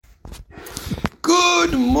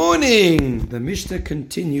Good morning! The Mishnah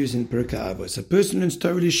continues in Pirkei Avos. A person in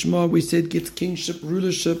Torah Lishma, we said, gets kingship,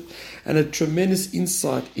 rulership, and a tremendous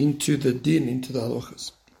insight into the din, into the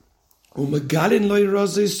halachas. U'megalin lo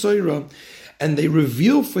yiraseh soira, and they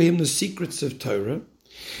reveal for him the secrets of Torah.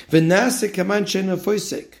 V'naseh kaman she'eino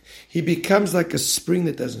foisek, he becomes like a spring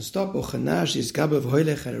that doesn't stop. Uchanash is gabav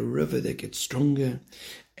hoilech, and a river that gets stronger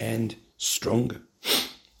and stronger.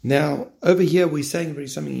 Now, over here, we're saying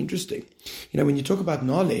something interesting. When you talk about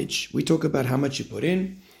knowledge, we talk about how much you put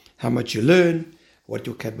in, how much you learn, what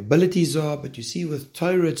your capabilities are. But you see, with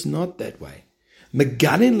Torah, it's not that way.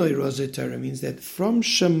 Megalin lo yiraseh Torah means that from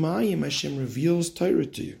Shemayim, Hashem reveals Torah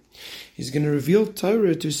to you. He's going to reveal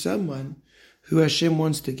Torah to someone who Hashem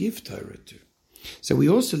wants to give Torah to. So we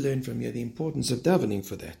also learn from here the importance of davening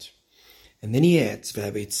for that. And then he adds,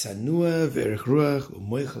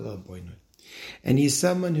 and he's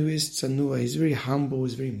someone who is tsanua, he's very humble,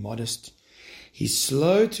 he's very modest. He's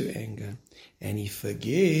slow to anger, and he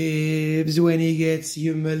forgives when he gets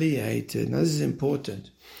humiliated. Now this is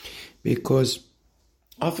important, because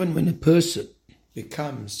often when a person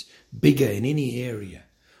becomes bigger in any area,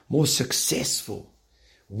 more successful,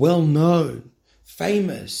 well-known,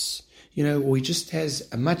 famous, or he just has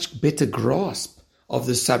a much better grasp of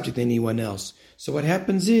the subject than anyone else. So what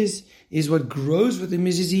happens is what grows with him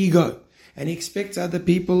is his ego. And he expects other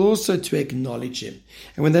people also to acknowledge him.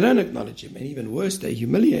 And when they don't acknowledge him, and even worse, they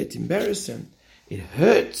humiliate, embarrass him, it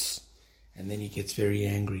hurts. And then he gets very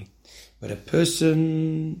angry. But a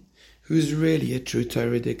person who's really a true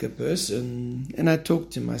Torah-dika person, and I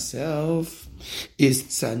talk to myself, is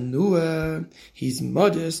tsanua, he's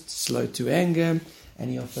modest, slow to anger, and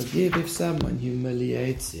he'll forgive if someone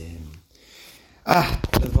humiliates him.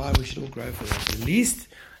 We should all grow for that. At least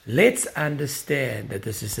let's understand that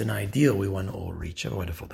this is an ideal we want to all reach. Have a wonderful day.